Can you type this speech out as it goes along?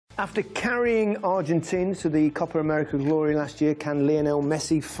After carrying Argentina to the Copa America glory last year, can Lionel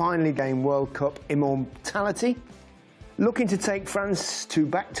Messi finally gain World Cup immortality? Looking to take France to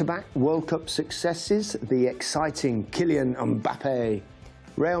back-to-back World Cup successes, the exciting Kylian Mbappe.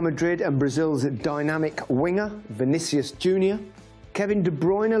 Real Madrid and Brazil's dynamic winger, Vinicius Jr. Kevin De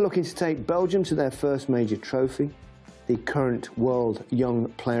Bruyne looking to take Belgium to their first major trophy. The current World Young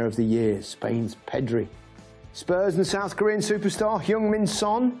Player of the Year, Spain's Pedri. Spurs and South Korean superstar Heung-min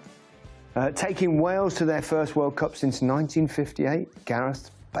Son taking Wales to their first World Cup since 1958,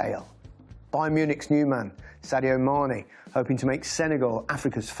 Gareth Bale. Bayern Munich's new man, Sadio Mane, hoping to make Senegal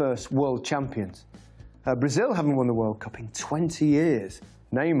Africa's first world champions. Brazil haven't won the World Cup in 20 years.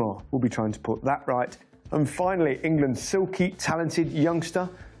 Neymar will be trying to put that right. And finally, England's silky, talented youngster,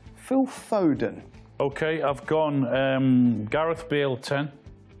 Phil Foden. OK, I've gone Gareth Bale 10,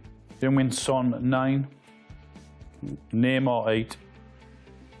 Heung-min Son 9, Neymar 8,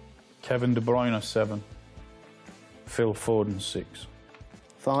 Kevin De Bruyne 7, Phil Foden 6.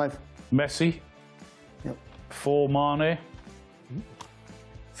 5. Messi. Yep. 4 Mane.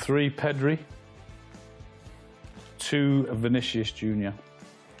 3 Pedri. 2 Vinicius Jr.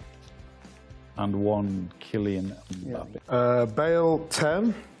 And 1 Kylian Mbappe. Bale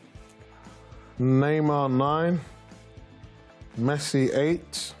 10. Neymar 9. Messi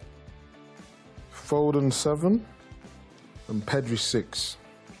 8. Foden 7. And Pedri 6.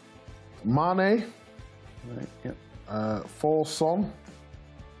 Mane. Right, yep. 4 Son.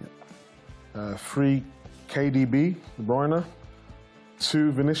 3 KDB, De Bruyne,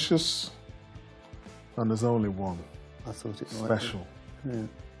 2 Vinicius, and there's only 1. I thought it might special. Be. Yeah.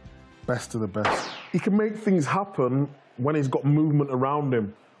 Best of the best. He can make things happen when he's got movement around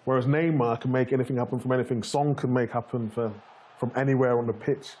him, whereas Neymar can make anything happen from anything. Son can make happen from anywhere on the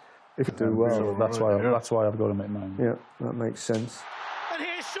pitch. If you do well, so that's why I've got him at 9. Yeah, that makes sense. And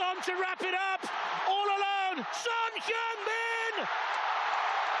here's Son to wrap it up, all alone. Son Heung-min